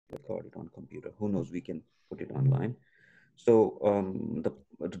record it on computer. Who knows, we can put it online. So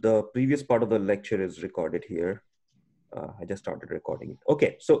the previous part of the lecture is recorded here. I just started recording it.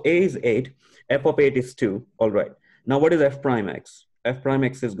 Okay, so A is 8, f of 8 is 2. All right. Now what is f prime x? F prime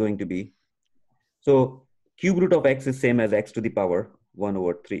x is going to be, so cube root of x is same as x to the power 1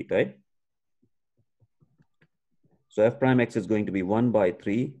 over 3, right? So f prime x is going to be 1 by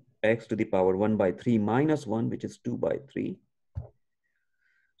 3, x to the power 1 by 3 minus 1, which is 2 by 3.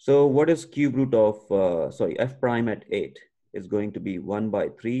 So what is cube root of, f prime at 8 is going to be 1 by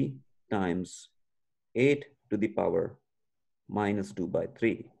 3 times 8 to the power minus 2 by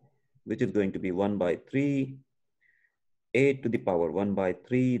 3, which is going to be 1 by 3, 8 to the power 1 by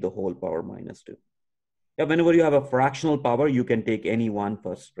 3, the whole power minus 2. Yeah, whenever you have a fractional power, you can take any one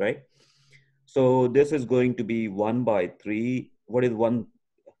first, right? So this is going to be 1 by 3. What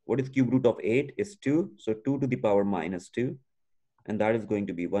is cube root of 8 is 2. So 2 to the power minus 2. And that is going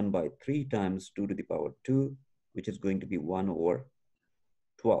to be 1 by 3 times 2 to the power 2, which is going to be 1 over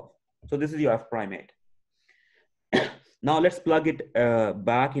 12. So this is your f prime 8. Now let's plug it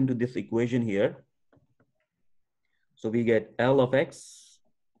back into this equation here. So we get L of x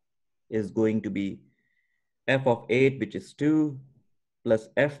is going to be f of 8, which is 2, plus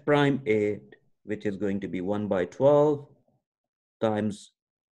f prime 8, which is going to be 1 by 12 times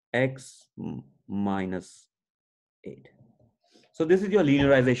x minus 8. So this is your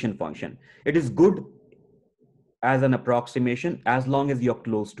linearization function. It is good as an approximation as long as you're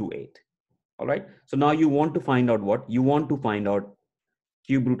close to 8. All right. So now you want to find out what? You want to find out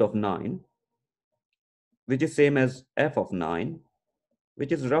cube root of 9, which is same as f of 9,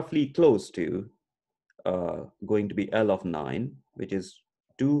 which is roughly close to going to be L of 9, which is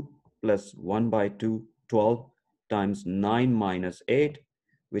 2 plus 1 by 2, 12 times 9 minus 8,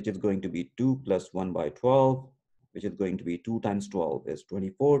 which is going to be 2 plus 1 by 12, which is going to be 2 times 12 is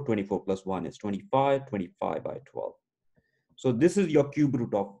 24, 24 plus 1 is 25, 25 by 12. So this is your cube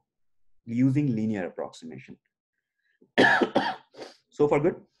root of using linear approximation. So far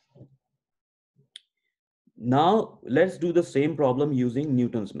good? Now let's do the same problem using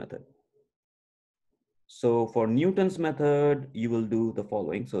Newton's method. So for Newton's method, you will do the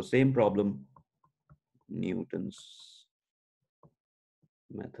following. So same problem, Newton's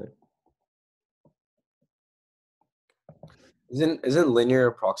method. Isn't linear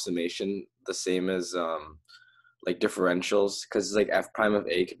approximation the same as like differentials? Because like f prime of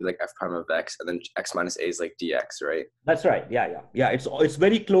a could be like f prime of x, and then x minus a is like dx, right? That's right. Yeah. It's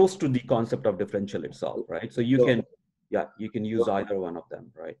very close to the concept of differential itself, right? So you can use either one of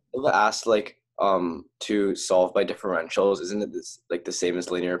them, right? Asked like to solve by differentials, isn't it this like the same as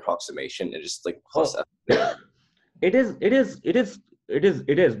linear approximation? It just like plus f. It is,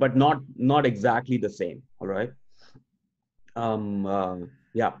 but not exactly the same. All right.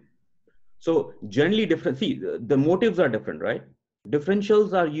 Yeah. So generally different. See, the motives are different, right?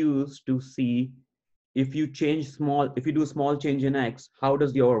 Differentials are used to see if you do small change in x, how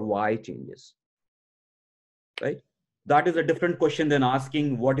does your y changes, right? That is a different question than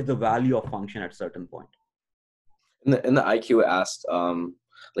asking what is the value of function at certain point. In the IQ asked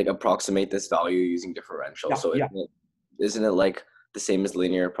like approximate this value using differential. Isn't it like the same as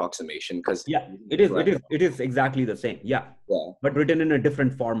linear approximation? Because it is exactly the same. Yeah. But written in a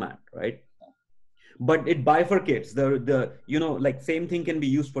different format, right? But it bifurcates the like same thing can be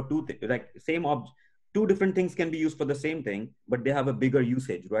used for two things, like two different things can be used for the same thing, but they have a bigger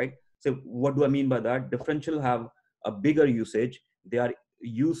usage, right? So what do I mean by that? Differential have a bigger usage. They are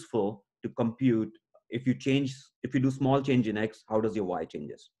useful to compute if you do small change in x, how does your y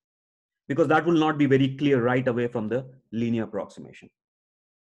changes? Because that will not be very clear right away from the linear approximation.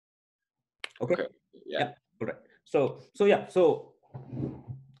 Okay. Yeah. All right. So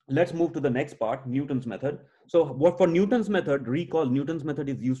let's move to the next part, Newton's method. So what for Newton's method, recall Newton's method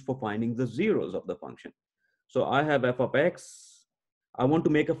is used for finding the zeros of the function. So I have f of x. I want to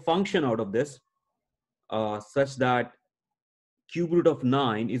make a function out of this such that cube root of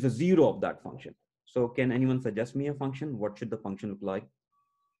 9 is a zero of that function. So can anyone suggest me a function? What should the function look like?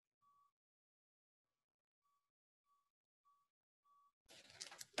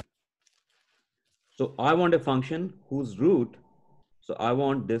 So I want a function whose root, so I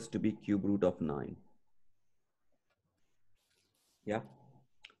want this to be cube root of 9. Yeah.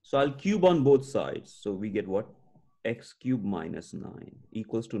 So I'll cube on both sides. So we get what? X cube minus 9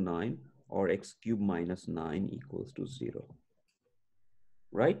 equals to 9, or x cube minus 9 equals to 0.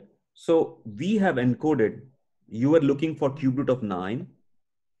 Right? So we have encoded, you are looking for cube root of 9,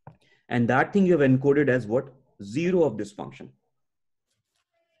 and that thing you have encoded as what? 0 of this function.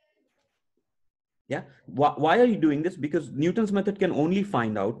 Yeah. Why are you doing this? Because Newton's method can only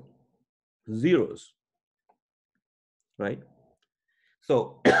find out zeros, right?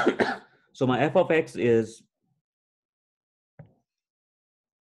 So, so my f of x is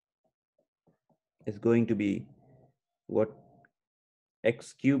going to be what?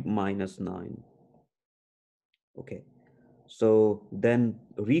 X cubed minus 9. Okay. So then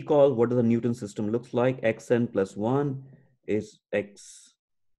recall what the Newton system looks like. Xn plus 1 is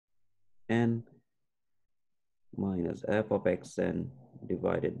xn minus f of xn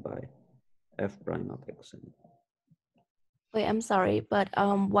divided by f prime of xn. Wait, I'm sorry, but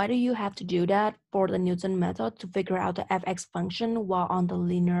why do you have to do that for the Newton method to figure out the fx function, while on the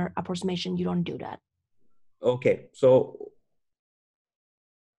linear approximation you don't do that? Okay, so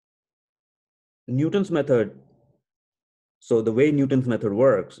Newton's method, so the way Newton's method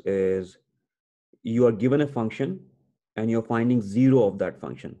works is you are given a function and you're finding zero of that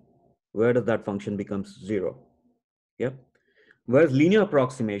function. Where does that function becomes zero? Yep. Whereas linear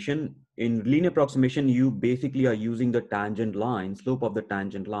approximation, in linear approximation, you basically are using the tangent line, slope of the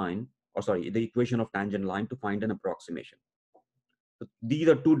tangent line, or sorry, the equation of tangent line to find an approximation. So these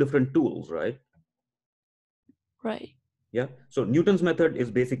are two different tools, right? Right. Yeah. So Newton's method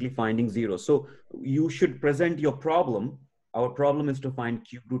is basically finding zero. So you should present your problem. Our problem is to find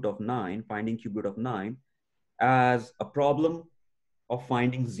cube root of 9, finding cube root of 9 as a problem of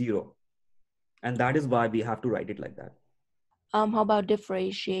finding zero. And that is why we have to write it like that. How about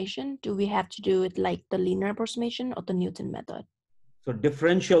differentiation? Do we have to do it like the linear approximation or the Newton method? So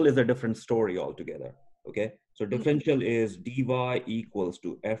differential is a different story altogether. Okay. So differential is dy equals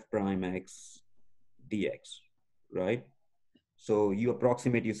to f prime x dx, right? So you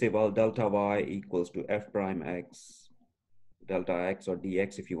approximate, you say, well, delta y equals to f prime x delta x or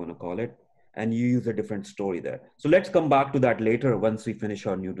dx, if you want to call it, and you use a different story there. So let's come back to that later once we finish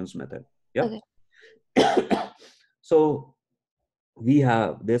our Newton's method. Yeah. Okay. So we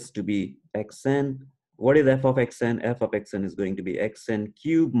have this to be xn. What is f of xn? F of xn is going to be xn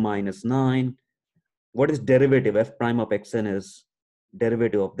cubed minus 9. What is derivative? F prime of xn is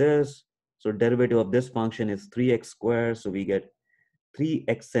derivative of this. So derivative of this function is 3x squared. So we get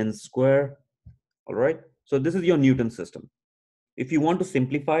 3xn squared. All right. So this is your Newton system. If you want to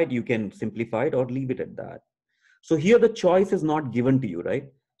simplify it, you can simplify it or leave it at that. So here the choice is not given to you, right?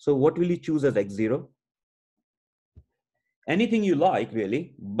 So what will you choose as x0? Anything you like,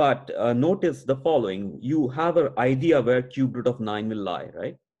 really, but notice the following. You have an idea where cube root of 9 will lie,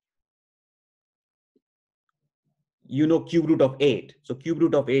 right? You know cube root of 8. So cube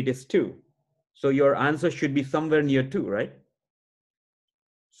root of 8 is 2. So your answer should be somewhere near 2, right?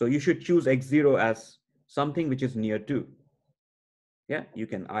 So you should choose x0 as something which is near 2. Yeah, you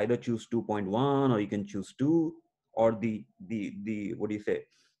can either choose 2.1 or you can choose 2, or the what do you say?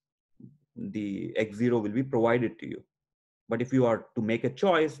 The x0 will be provided to you. But if you are to make a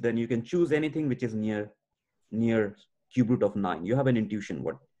choice, then you can choose anything which is near cube root of 9. You have an intuition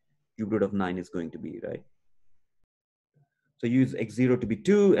what cube root of 9 is going to be, right? So use x0 to be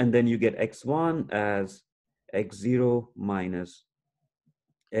 2, and then you get x1 as x0 minus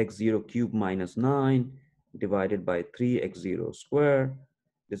x0 cube minus 9 divided by 3x0 square.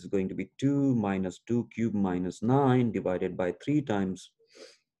 This is going to be 2 minus 2 cube minus 9 divided by 3 times,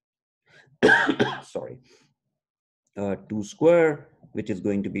 sorry, 2 square, which is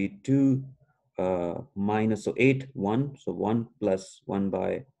going to be 2 minus, so 8, 1. So 1 plus 1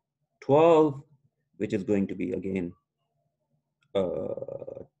 by 12, which is going to be again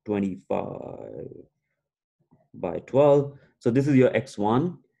 25 by 12. So this is your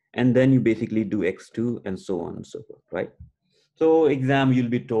x1. And then you basically do x2 and so on and so forth, right? So exam, you'll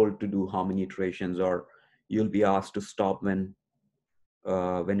be told to do how many iterations, or you'll be asked to stop when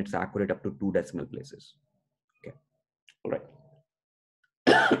it's accurate up to 2 decimal places. Okay, all right.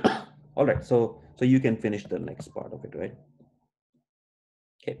 All right, so you can finish the next part of it, right?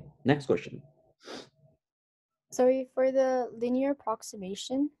 Okay, next question. Sorry, for the linear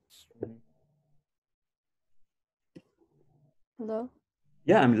approximation. Hello?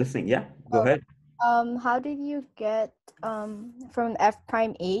 Yeah, I'm listening. Yeah, go ahead. How did you get from f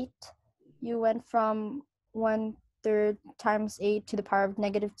prime 8? You went from 1/3 times 8 to the power of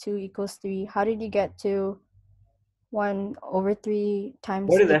 -2 equals 3. How did you get to 1/3 times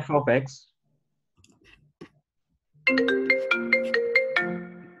What is 8? f of x?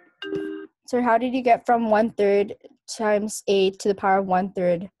 So how did you get from 1/3 times 8 to the power of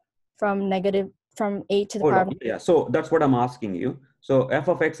 1/3 from 8 to the Hold power on. of... Yeah, so that's what I'm asking you. So f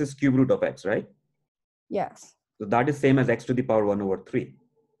of x is cube root of x, right? Yes. So that is same as x to the power 1/3. Do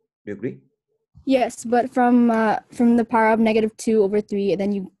you agree? Yes, but from the power of -2/3, and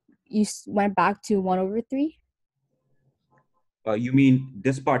then you went back to 1/3? You mean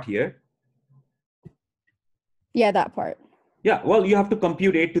this part here? Yeah, that part. Yeah, well, you have to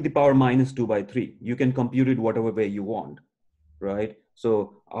compute 8 to the power minus 2 by 3. You can compute it whatever way you want, right?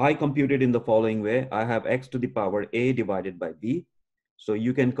 So I compute it in the following way. I have x to the power a divided by b. So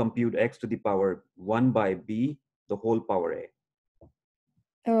you can compute x to the power 1 by b, the whole power a.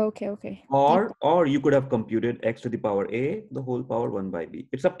 Oh, okay. Or you could have computed x to the power a, the whole power 1 by b.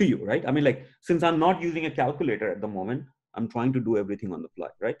 It's up to you, right? I mean, like, since I'm not using a calculator at the moment, I'm trying to do everything on the fly,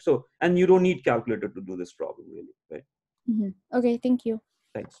 right? So, and you don't need calculator to do this problem, really, right? Okay, thank you.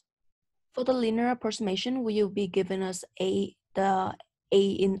 Thanks. For the linear approximation, will you be giving us the A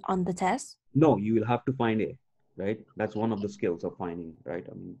in on the test? No, you will have to find a, right? That's one of the skills of finding, right?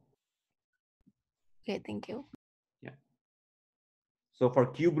 I mean, Okay, thank you. yeah. So for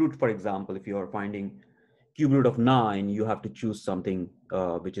cube root, for example, if you are finding cube root of 9, you have to choose something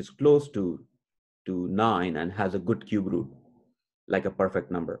which is close to 9 and has a good cube root, like a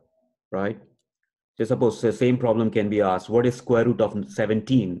perfect number, right? So suppose the same problem can be asked, what is square root of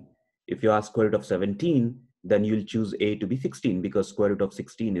 17? If you ask square root of 17, then you'll choose a to be 16 because square root of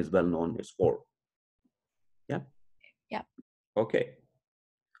 16 is well known is 4. Yeah? Yeah. Okay.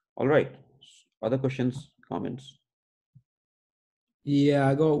 All right. Other questions, comments? Yeah,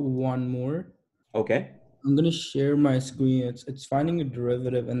 I got one more. Okay. I'm gonna share my screen. It's finding a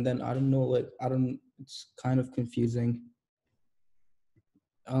derivative, and then I don't know, like it's kind of confusing.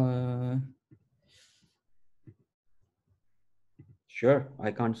 Sure.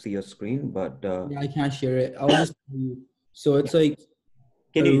 I can't see your screen, but Yeah, I can't share it. I'll just tell you. So it's like,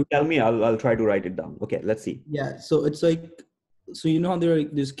 can you tell me? I'll try to write it down. Okay, let's see. yeah. So it's like, so you know how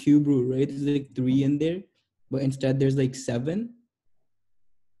there's cube root, right? There's like 3 in there, but instead there's like 7,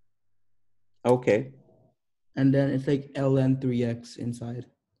 Okay. and then it's like ln 3x inside.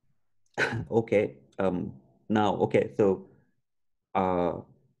 Okay. Now, okay. So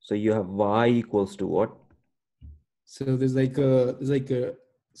you have y equals to what? So there's like a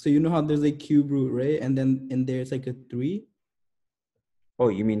so you know how there's like cube root, right? And then in there it's like a 3. Oh,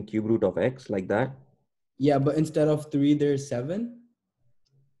 you mean cube root of x like that? Yeah, but instead of 3 there's 7.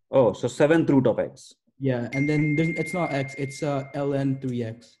 Oh, so 7th root of x. Yeah, and then it's not x, it's ln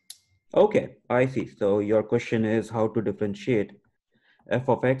 3x. Okay, I see. So your question is how to differentiate f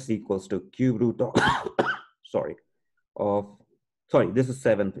of x equals to cube root of, sorry, this is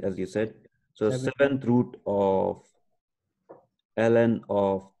 7th, as you said. So 7. 7th root of ln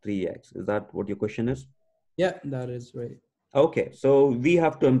of 3x. Is that what your question is? Yeah, that is right. Okay, so we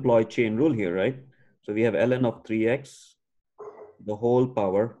have to employ chain rule here, right? So we have ln of 3x, the whole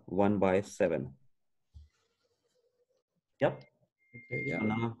power 1 by 7. Yep. Okay, yeah. So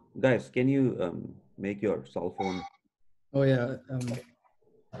now, guys, can you make your cell phone? Oh yeah.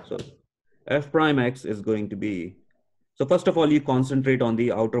 So f prime x is going to be, so first of all, you concentrate on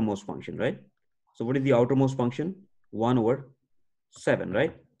the outermost function, right? So what is the outermost function? 1 over 7,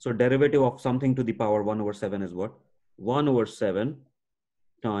 right? So derivative of something to the power 1 over 7 is what? 1 over 7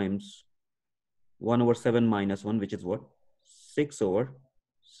 times 1 over 7 minus 1, which is what? 6 over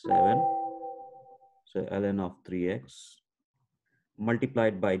 7. So ln of 3x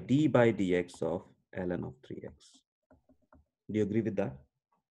multiplied by d by dx of ln of 3x. Do you agree with that?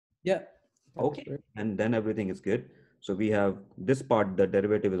 Yeah. Okay, Right. and then everything is good. So we have this part, the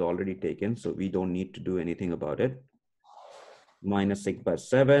derivative is already taken, so we don't need to do anything about it. Minus 6 by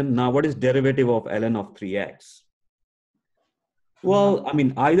 7. Now, what is derivative of ln of 3x? Well, I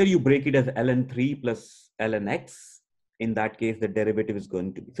mean, either you break it as ln 3 plus ln x. In that case, the derivative is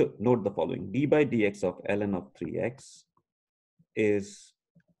going to be, so note the following. D by dx of ln of 3x is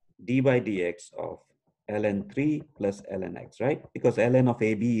d by dx of ln 3 plus ln x, right? Because ln of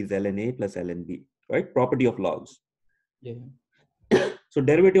ab is ln a plus ln b, right? Property of logs. Yeah. So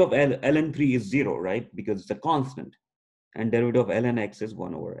derivative of ln 3 is 0, right? Because it's a constant. And derivative of ln x is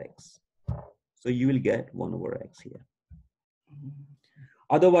 1 over x. So you will get 1 over x here.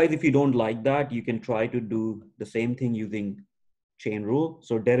 Otherwise, if you don't like that, you can try to do the same thing using chain rule.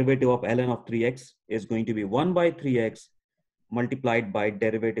 So derivative of ln of 3x is going to be 1 by 3x multiplied by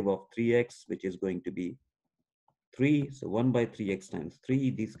derivative of 3x, which is going to be 3. So 1 by 3x times 3.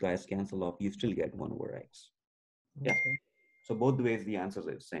 These guys cancel off. You still get 1 over x. Yeah. Okay. So both ways, the answers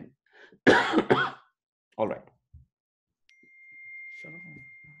are the same. All right.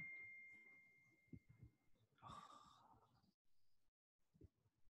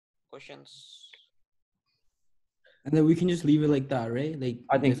 Questions? And then we can just leave it like that, right? Like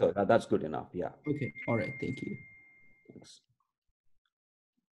I think just, so. That's good enough. Yeah. okay. All right. Thank you. Thanks.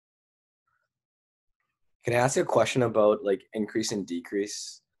 Can I ask a question about like increase and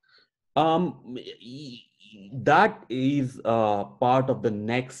decrease? That is part of the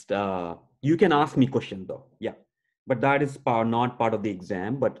next. You can ask me question though, yeah, but that is not part of the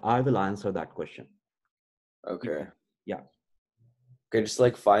exam. But I will answer that question. Okay. Yeah. Okay, just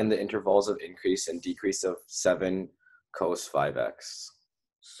like find the intervals of increase and decrease of 7 cos 5x.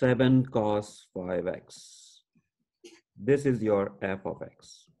 7 cos 5x. This is your f of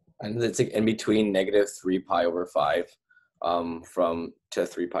x. And it's like in between negative 3 pi over 5 from to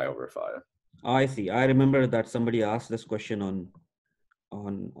 3 pi over 5. I see. I remember that somebody asked this question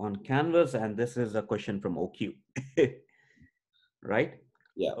on Canvas, and this is a question from OQ. Right?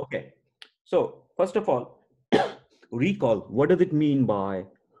 Yeah. Okay. So first of all, recall, what does it mean by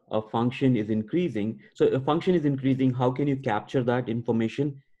a function is increasing? So a function is increasing, how can you capture that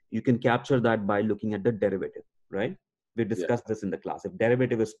information? You can capture that by looking at the derivative, right? We discussed this in the class. If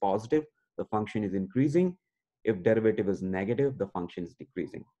derivative is positive, the function is increasing. If derivative is negative, the function is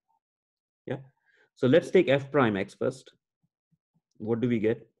decreasing. Yeah. So let's take f prime x first. What do we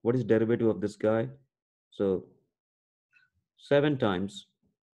get? What is derivative of this guy? So 7 times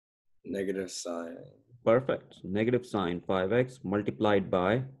Negative sine perfect negative sine 5x multiplied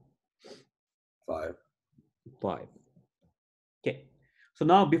by 5. 5. Okay. So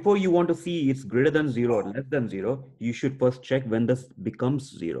now before you want to see it's greater than 0 or less than 0, you should first check when this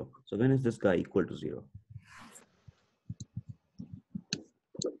becomes 0. So when is this guy equal to 0?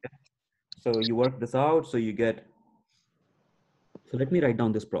 So you work this out. So you get, so let me write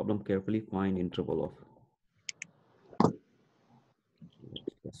down this problem carefully. Find interval of,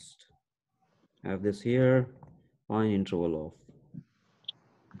 let's just have this here. Find interval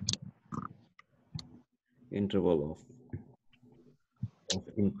of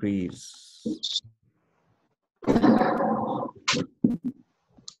increase.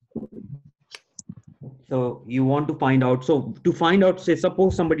 So you want to find out, so to find out, say,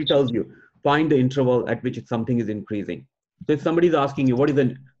 suppose somebody tells you, find the interval at which something is increasing. So if somebody is asking you, what is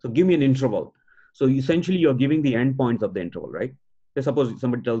the, so give me an interval. So essentially you're giving the endpoints of the interval, right? So suppose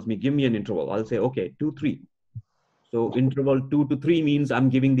somebody tells me, give me an interval. I'll say, okay, 2, 3. So interval 2 to 3 means I'm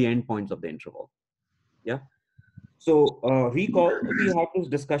giving the endpoints of the interval. Yeah. So recall, we had this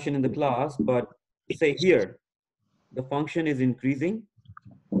discussion in the class, but say here, the function is increasing.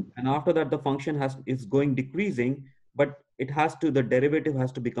 And after that, the function is going decreasing, but it has to, the derivative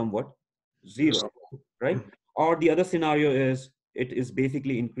has to become what? 0, right? Or the other scenario is it is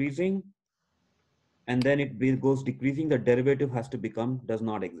basically increasing and then it goes decreasing. The derivative has to become, does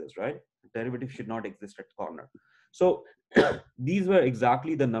not exist, right? Derivative should not exist at corner. So these were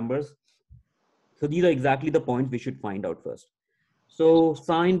exactly the numbers. So these are exactly the points we should find out first. So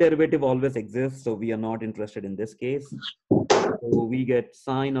sine derivative always exists. So we are not interested in this case. So we get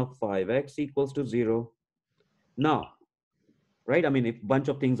sine of 5x equals to 0. Now, right? I mean, if a bunch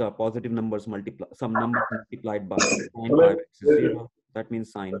of things are positive numbers, some number multiplied by sine 5x is 0. That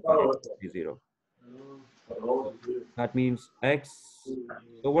means sine 5x is 0. That means x.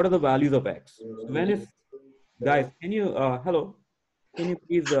 So what are the values of x? So when is, guys, can you, hello, can you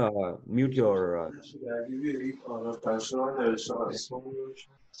please mute your,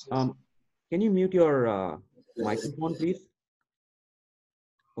 can you mute your microphone, please?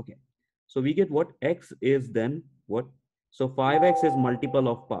 Okay. So we get what x is then what? So 5x is multiple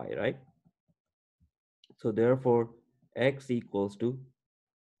of pi, right? So therefore, x equals to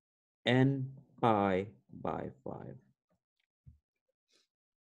n pi by 5.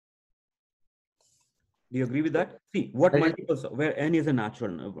 Do you agree with that? See, what multiples, where n is a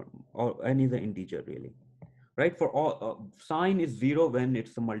natural number or n is an integer really, right? For all, sine is 0 when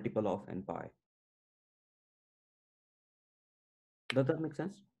it's a multiple of n pi. Does that make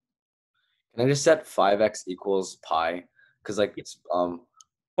sense? Can I just set 5x equals pi? Because like it's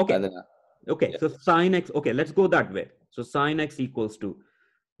Okay. and then, Okay, so sine x, okay, let's go that way. So sine x equals to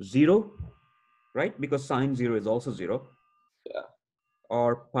 0, right? Because sine 0 is also 0. Yeah.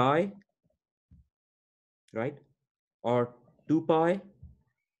 Or pi, right? Or 2 pi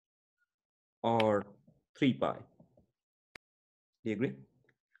or 3 pi. Do you agree?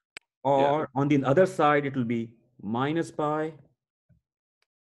 Or on the other side, it will be minus pi,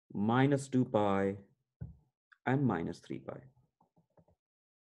 minus 2 pi, and minus 3 pi.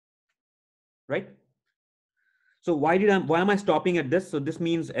 Right? So why am I stopping at this? So this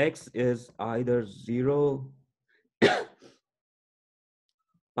means x is either 0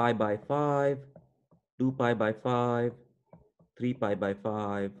 pi by 5, 2 pi by 5, 3 pi by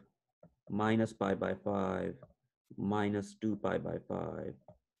 5, minus pi by 5, minus 2 pi by 5,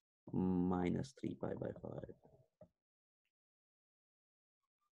 minus 3 pi by 5.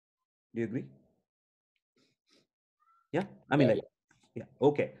 Do you agree? Yeah, I mean, like, Yeah,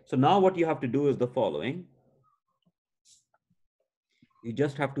 okay. So now what you have to do is the following. You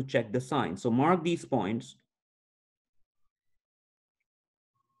just have to check the sign. So mark these points.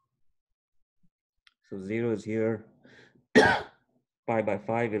 So 0 is here, pi by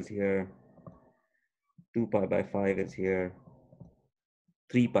 5 is here, 2 pi by 5 is here,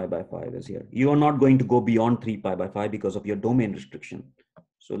 3 pi by 5 is here. You are not going to go beyond 3 pi by 5 because of your domain restriction.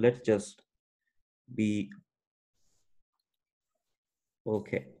 So let's just be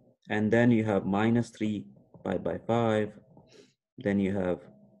okay. And then you have minus 3 pi by 5. Then you have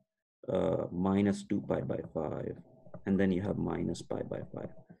minus 2 pi by 5. And then you have minus pi by 5.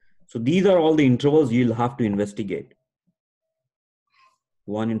 So these are all the intervals you'll have to investigate.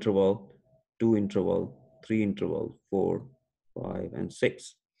 1 interval, 2 interval, 3 interval, 4, 5, and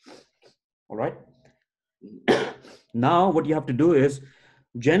 6. All right. Now what you have to do is,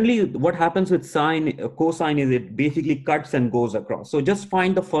 generally what happens with sine, cosine is it basically cuts and goes across. So just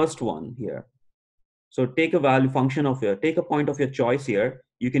find the first one here. So take a value function of your, take a point of your choice here.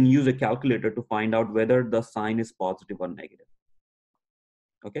 You can use a calculator to find out whether the sign is positive or negative.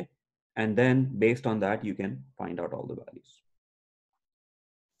 Okay. And then based on that, you can find out all the values.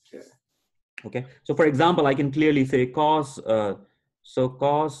 Okay. Okay. So for example, I can clearly say cos,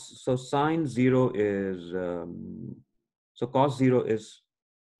 so sine 0 is, so cos 0 is,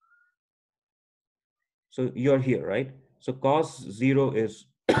 so you're here, right? So cos 0 is,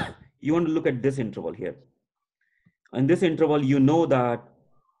 you want to look at this interval here. In this interval, you know that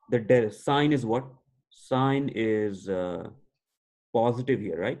the sine is what? Sine is positive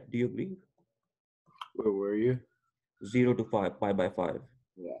here, right? Do you agree? Where were you? 0 to 5, pi by 5.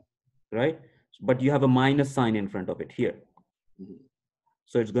 Yeah. Right? But you have a minus sign in front of it here. Mm-hmm.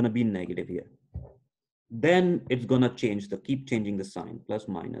 So it's going to be negative here. Then it's going to change keep changing the sign, plus,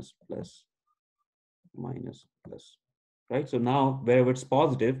 minus, plus, minus, plus, right? So now wherever it's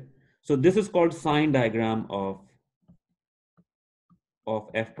positive, so this is called sign diagram of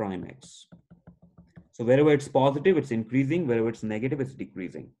f prime x. So wherever it's positive, it's increasing. Wherever it's negative, it's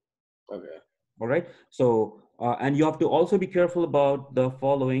decreasing. Okay. All right. So, and you have to also be careful about the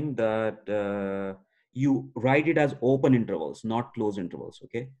following, that you write it as open intervals, not closed intervals.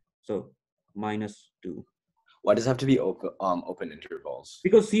 Okay. So -2. Why does it have to be open intervals?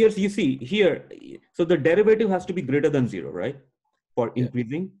 Because here, you see here, so the derivative has to be greater than 0, right? For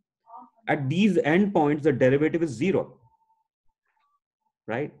increasing. At these endpoints, the derivative is 0,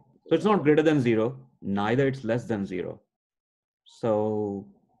 right? So it's not greater than 0, neither it's less than 0. So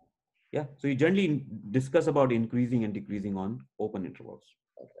yeah, so you generally discuss about increasing and decreasing on open intervals.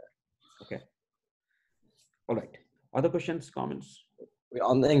 Okay. All right. Other questions, comments?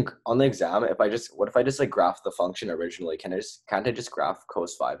 On the exam, what if I just like graph the function originally? Can't I just graph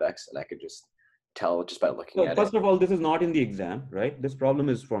cos 5x and I could just tell just by looking at it? First of all, this is not in the exam, right? This problem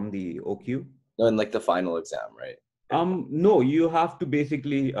is from the OQ. No, in like the final exam, right? No, you have to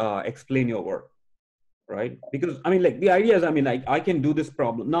basically explain your work, right? Because I mean, like the idea is, I mean, like I can do this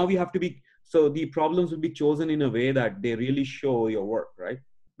problem. Now we have to be, so the problems will be chosen in a way that they really show your work, right?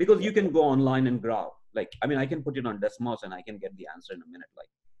 Because you can go online and graph. Like, I mean, I can put it on Desmos and I can get the answer in a minute like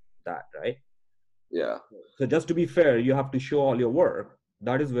that, right? Yeah. So just to be fair, you have to show all your work.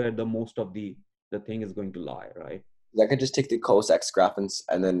 That is where the most of the thing is going to lie, right? I could just take the cos x graph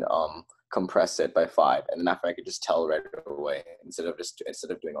and then compress it by 5, and then after I could just tell right away instead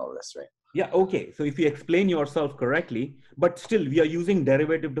of doing all this, right? Yeah, okay. So if you explain yourself correctly, but still we are using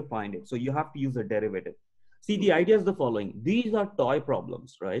derivative to find it. So you have to use a derivative. See, the idea is the following. These are toy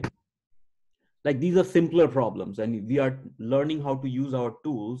problems, right? Like these are simpler problems, and we are learning how to use our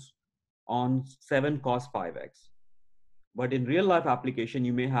tools on 7 cos 5x. But in real life application,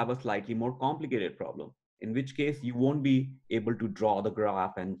 you may have a slightly more complicated problem, in which case you won't be able to draw the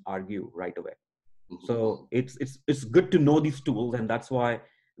graph and argue right away. So it's good to know these tools, and that's why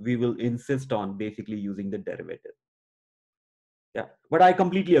we will insist on basically using the derivative. Yeah, but I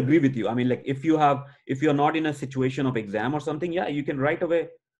completely agree with you. I mean, like if you're not in a situation of exam or something, yeah, you can right away.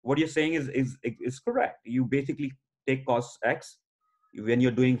 What you're saying is correct. You basically take cos x. When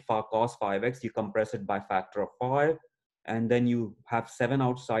you're doing cos 5x, you compress it by factor of 5, and then you have 7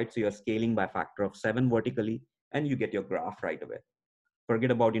 outside, so you're scaling by factor of 7 vertically, and you get your graph right away.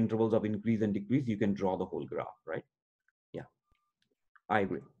 Forget about intervals of increase and decrease. You can draw the whole graph, right? Yeah, I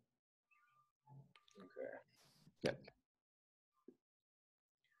agree. Okay. Yeah.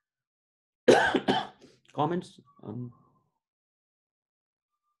 Comments?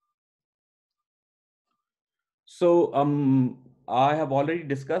 So I have already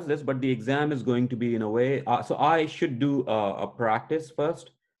discussed this, but the exam is going to be in a way. So I should do a practice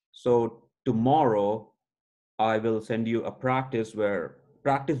first. So tomorrow I will send you a practice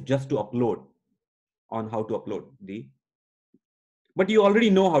just to upload on how to upload but you already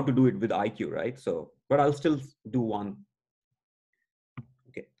know how to do it with IQ, right? So, but I'll still do one.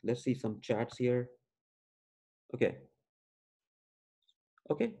 Okay, let's see some chats here. Okay.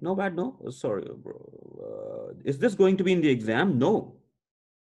 Okay, no bad, no. Sorry, bro. Is this going to be in the exam? No.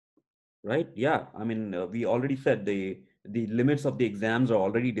 Right? Yeah. I mean, we already said the limits of the exams are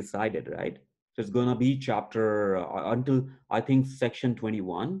already decided, right? So it's gonna be chapter until I think section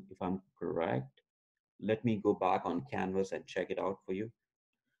 21, if I'm correct. Let me go back on Canvas and check it out for you.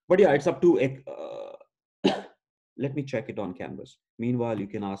 But yeah, it's up to let me check it on Canvas. Meanwhile, you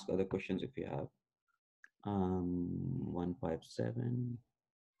can ask other questions if you have. 157.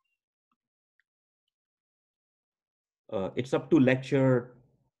 It's up to lecture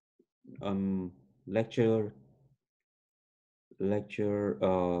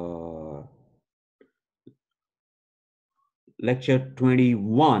lecture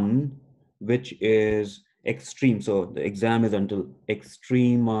 21, which is extreme. So the exam is until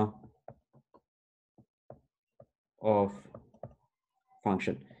extreme of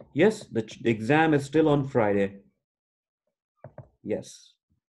function. Yes, the exam is still on Friday. Yes.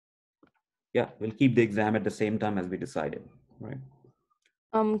 Yeah, we'll keep the exam at the same time as we decided, right?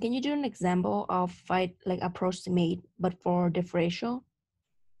 Can you do an example of approximate but for differential?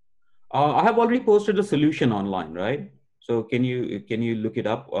 I have already posted a solution online, right? So can you look it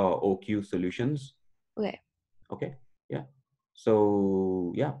up? OQ solutions. Okay. Okay. Yeah.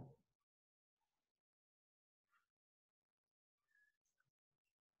 So yeah.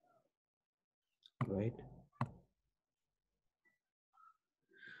 Right.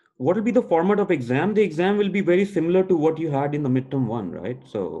 What will be the format of exam? The exam will be very similar to what you had in the midterm one, right?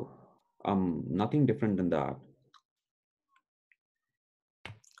 So nothing different than that.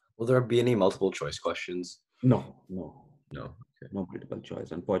 Will there be any multiple choice questions? No. No. Okay. No multiple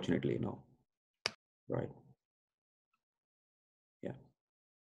choice. Unfortunately, no. Right. Yeah.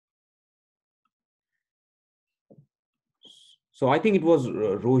 So I think it was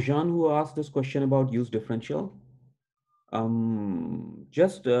Rojan who asked this question about use differential.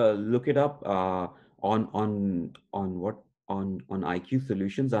 Just look it up on IQ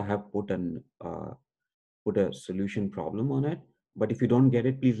solutions. I have put a solution problem on it. But if you don't get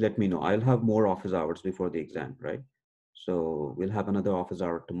it, please let me know. I'll have more office hours before the exam, right? So we'll have another office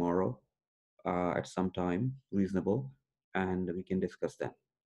hour tomorrow at some time reasonable, and we can discuss that.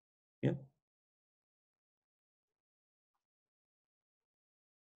 Yeah.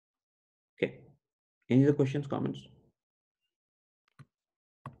 Okay. Any other questions, comments?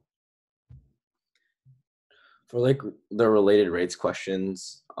 For like the related rates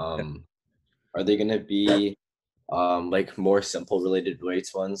questions, are they gonna be like more simple related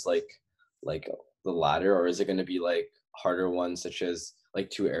rates ones like the ladder, or is it gonna be like harder ones such as like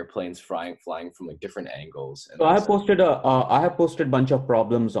two airplanes flying from like different angles? And So I have posted bunch of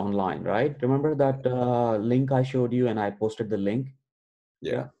problems online, right? Remember that link I showed you, and I posted the link.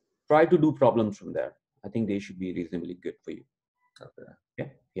 yeah. Try to do problems from there. I think they should be reasonably good for you.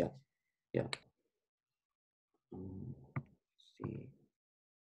 Okay. Yeah. Let's see.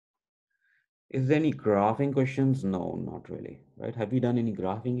 Is there any graphing questions? No, not really. Right? Have you done any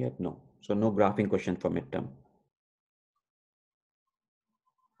graphing yet? No. So no graphing question for midterm.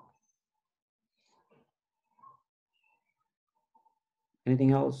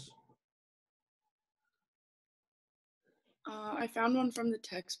 Anything else? I found one from the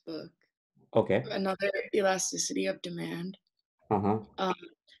textbook. Okay. Another elasticity of demand. Uh-huh.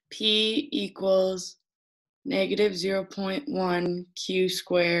 P equals negative 0.1 q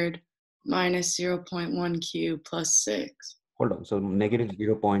squared minus 0.1 q plus 6. Hold on. So negative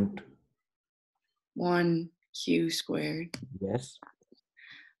 0.1 q squared. Yes.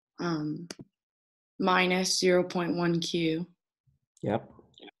 Minus 0.1 q. Yep.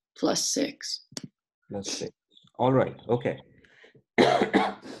 Plus 6. Plus 6. All right. Okay.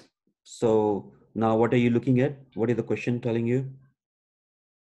 So now what are you looking at? What is the question telling you?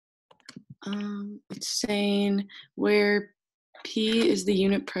 It's saying where P is the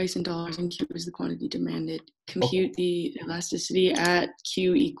unit price in dollars and Q is the quantity demanded. Compute the elasticity at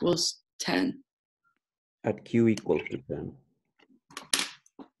Q equals 10. At Q equals to 10.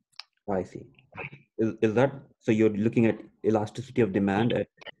 I see. Is that, so you're looking at elasticity of demand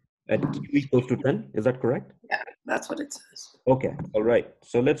at Q equals to 10? Is that correct? Yeah, that's what it says. Okay. All right.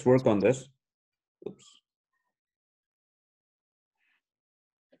 So let's work on this. Oops.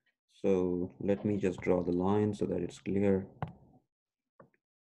 So let me just draw the line so that it's clear.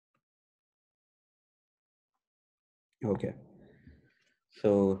 Okay.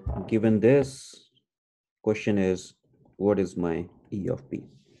 So given this, question is, what is my E of P?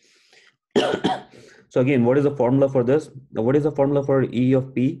 So again, what is the formula for this? What is the formula for E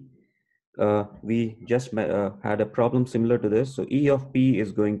of P? We just had a problem similar to this. So E of P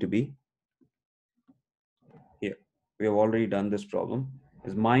is going to be, here, we have already done this problem,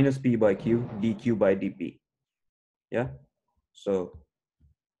 is minus P by Q dQ by dP. Yeah, so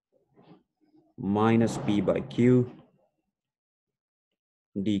minus P by Q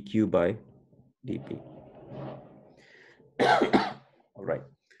dQ by dP. All right,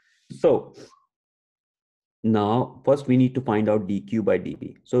 so now first we need to find out dQ by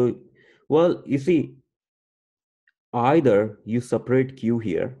dP. So, well, you see, either you separate Q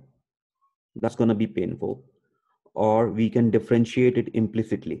here, that's going to be painful, or we can differentiate it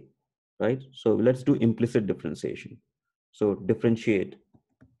implicitly, right? So let's do implicit differentiation. So differentiate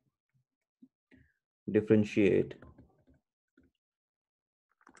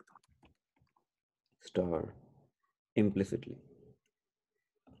star implicitly.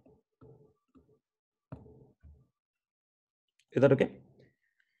 Is that okay?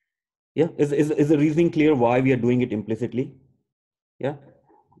 Yeah, is the reasoning clear why we are doing it implicitly? Yeah.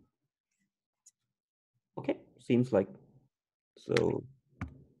 Okay, seems like, so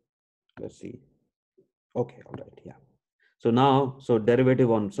let's see. Okay, all right, yeah. So now, so derivative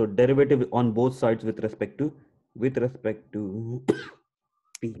on both sides with respect to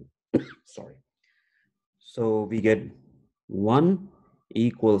P. Sorry. So we get 1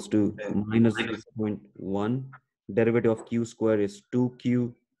 equals to minus 0.1. Derivative of Q square is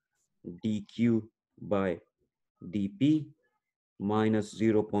 2Q dQ by dP minus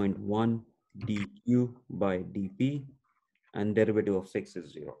 0.1 dQ by dP, and derivative of 6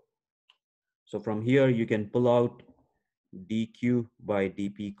 is 0. So from here you can pull out dQ by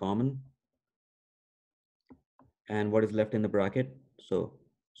dP common, and what is left in the bracket? So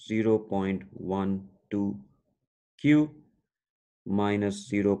 0.12 Q minus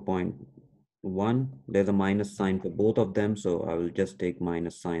 0.1. There's a minus sign for both of them, so I will just take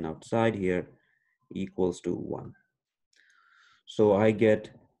minus sign outside here, equals to 1. So I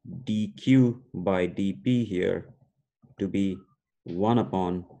get dQ by dP here to be 1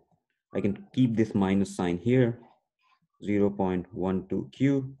 upon, I can keep this minus sign here, 0.12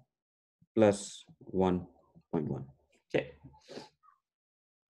 Q plus 1.1. Okay.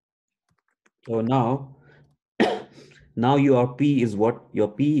 So now, now your P is what? Your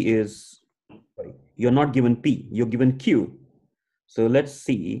P is, you're not given P, you're given Q. So let's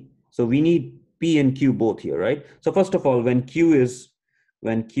see. So we need P and Q both here, right? So first of all, when Q is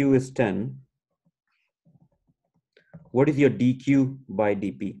 10, what is your dQ by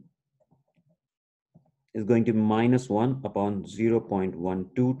dP? Is going to be minus 1 upon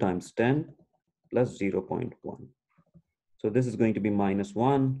 0.12 times 10 plus 0.1. So this is going to be minus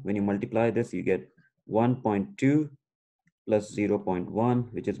 1. When you multiply this, you get 1.2 plus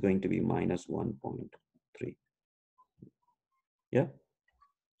 0.1, which is going to be minus 1.3. Yeah.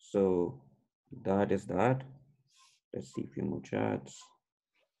 So that is that. Let's see a few more chats.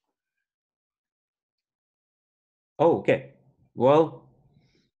 Oh, okay. Well,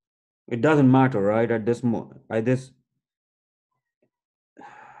 it doesn't matter, right? At this moment,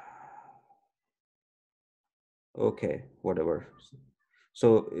 okay, whatever.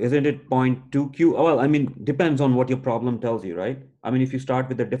 So isn't it 0.2 Q? Well, I mean, depends on what your problem tells you, right? I mean, if you start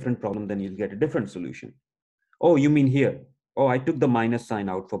with a different problem, then you'll get a different solution. Oh, you mean here? Oh, I took the minus sign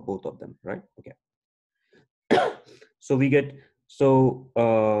out for both of them, right? Okay. So we get, so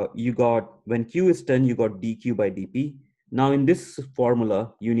you got, when Q is 10, you got dQ by dP. Now in this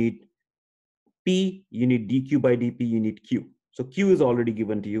formula, you need P, you need dQ by dP, you need Q. So Q is already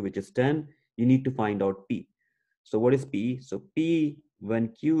given to you, which is 10. You need to find out P. So what is P? So P, when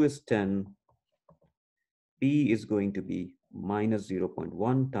Q is 10, P is going to be minus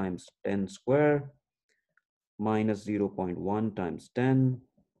 0.1 times 10 square minus 0.1 times 10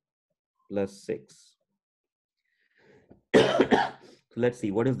 plus 6. So let's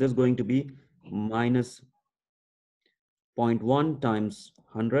see, what is this going to be? Minus 0.1 times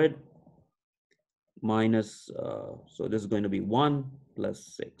 100 minus, so this is going to be 1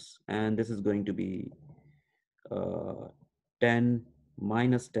 plus 6. And this is going to be 10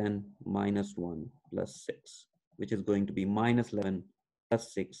 minus 10 minus 1 plus 6, which is going to be minus 11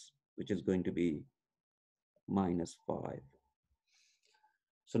 plus 6, which is going to be minus 5.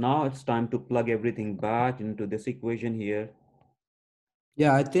 So now it's time to plug everything back into this equation here.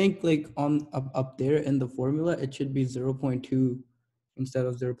 Yeah, I think like on up there in the formula, it should be 0.2 instead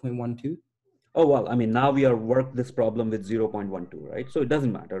of 0.12. Oh, well, I mean, now we are work this problem with 0.12, right? So it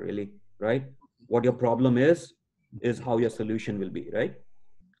doesn't matter really, right? What your problem is how your solution will be, right?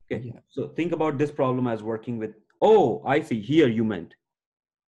 Okay, Yeah. so think about this problem as working with, oh, I see, here you meant.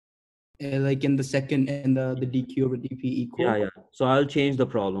 Like in the second and the dq over dp equal. Yeah, yeah. So I'll change the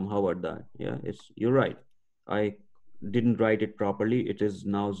problem. How about that? Yeah, you're right. I didn't write it properly. It is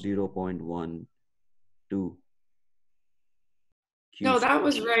now 0.12 q. No, that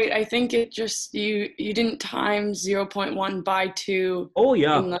was right. I think it just you didn't times 0.1 by 2 Oh, in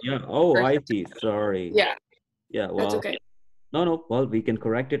yeah, the yeah. Oh, I first. see. Sorry. Yeah, Yeah, that's well, okay. no. Well, we can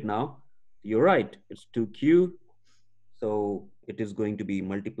correct it now. You're right. It's 2q. So it is going to be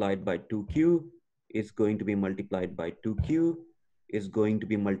multiplied by 2q. It's going to be multiplied by 2q. Is going to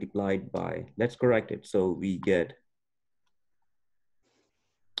be multiplied by, let's correct it. So we get,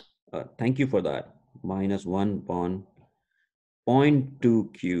 thank you for that, minus 1 upon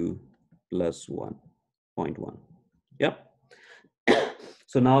 0.2q plus 1.1. Yep.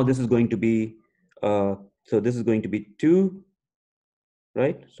 So now this is going to be, so this is going to be 2,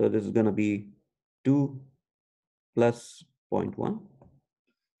 right? So this is going to be 2 plus 0.1,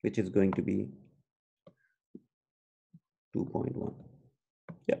 which is going to be 2.1.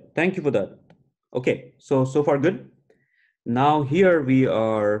 Yeah, thank you for that. Okay, so far good. Now here we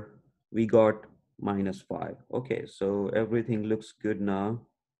got minus 5. Okay, so everything looks good now.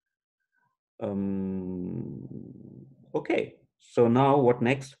 Okay, so now what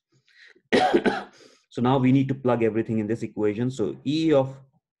next? So now we need to plug everything in this equation. So E of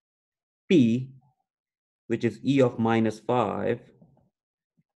P, which is E of minus 5,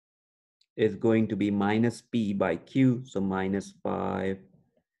 is going to be minus P by Q. So minus 5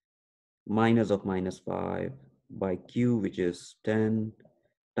 minus of minus 5 by Q, which is 10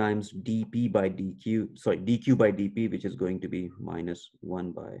 times dP by dQ, sorry, dQ by dP, which is going to be minus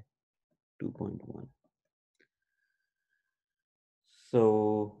 1 by 2.1.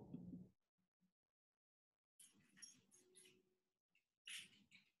 So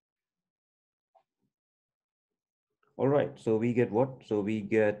all right, so we get what? So we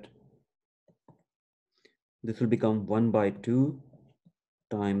get, this will become 1 by 2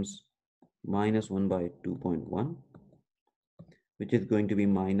 times minus 1 by 2.1, which is going to be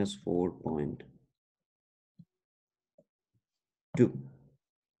minus 4.2.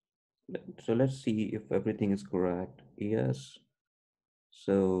 So let's see if everything is correct. Yes.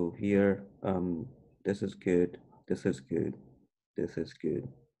 So here, this is good, this is good, this is good,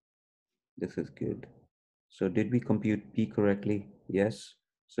 this is good. So did we compute P correctly? Yes.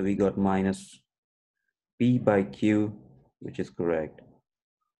 So we got minus P by Q, which is correct,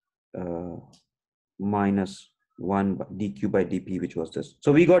 minus 1 dQ by dP, which was this.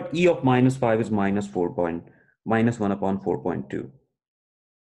 So we got E of minus 5 is minus 1 upon 4.2.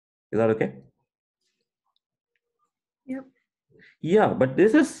 Is that okay? Yep. Yeah, but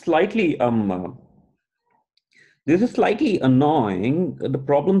this is slightly annoying. The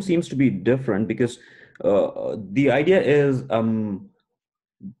problem seems to be different because the idea is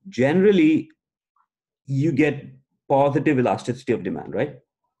generally you get positive elasticity of demand, right?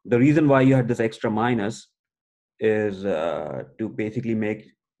 The reason why you had this extra minus is to basically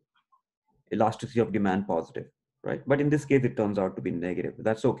make elasticity of demand positive, right? But in this case, it turns out to be negative.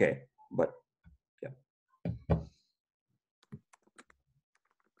 That's okay, but yeah.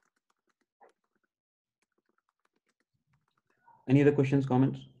 Any other questions,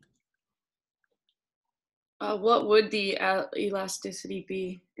 comments? What would the elasticity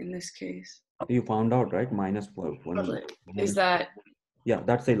be in this case? You found out, right? Minus 12. Is that, Yeah,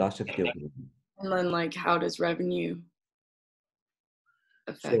 that's the elasticity of demand. and then like how does revenue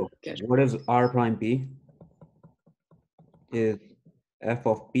affect So it? what is R prime P? Is F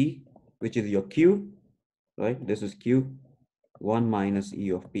of P, which is your Q, right? This is Q, 1 minus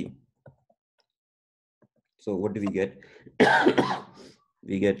E of P. So what do we get?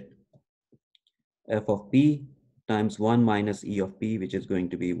 We get F of P times 1 minus E of P, which is going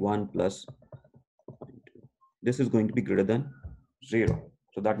to be 1 plus 0.2. This is going to be greater than 0.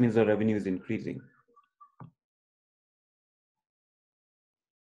 So that means the revenue is increasing.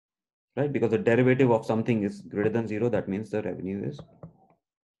 Right? Because the derivative of something is greater than 0, that means the revenue is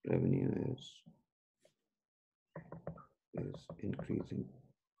increasing.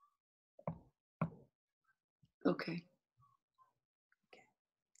 Okay.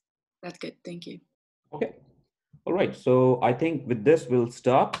 That's good. Thank you. Okay. All right. So I think with this, we'll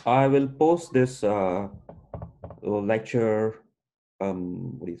stop. I will post this lecture,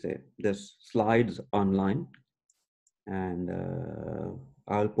 what do you say, this slides online. And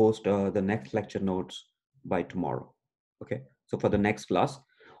I'll post the next lecture notes by tomorrow. Okay. So for the next class,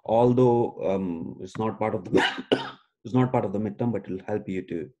 although it's not part of the it's not part of the midterm, but it'll help you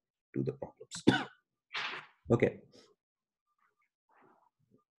to do the problems. Okay.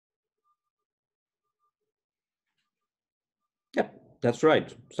 That's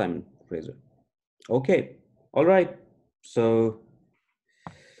right, Simon Fraser. Okay, all right. So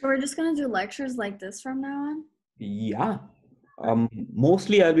We're just gonna do lectures like this from now on. yeah,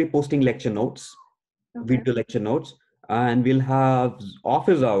 mostly I'll be posting lecture notes, Okay. video lecture notes, and we'll have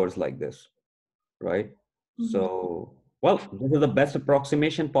office hours like this, right? So, well, this is the best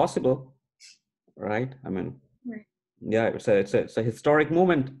approximation possible, right? I mean, Right. yeah, it's a historic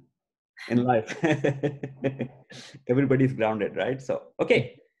moment in life. Everybody's grounded, right? So,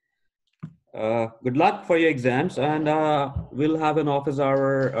 okay. Good luck for your exams, and we'll have an office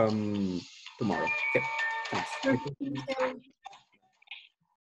hour tomorrow. Okay, thanks. Thank you.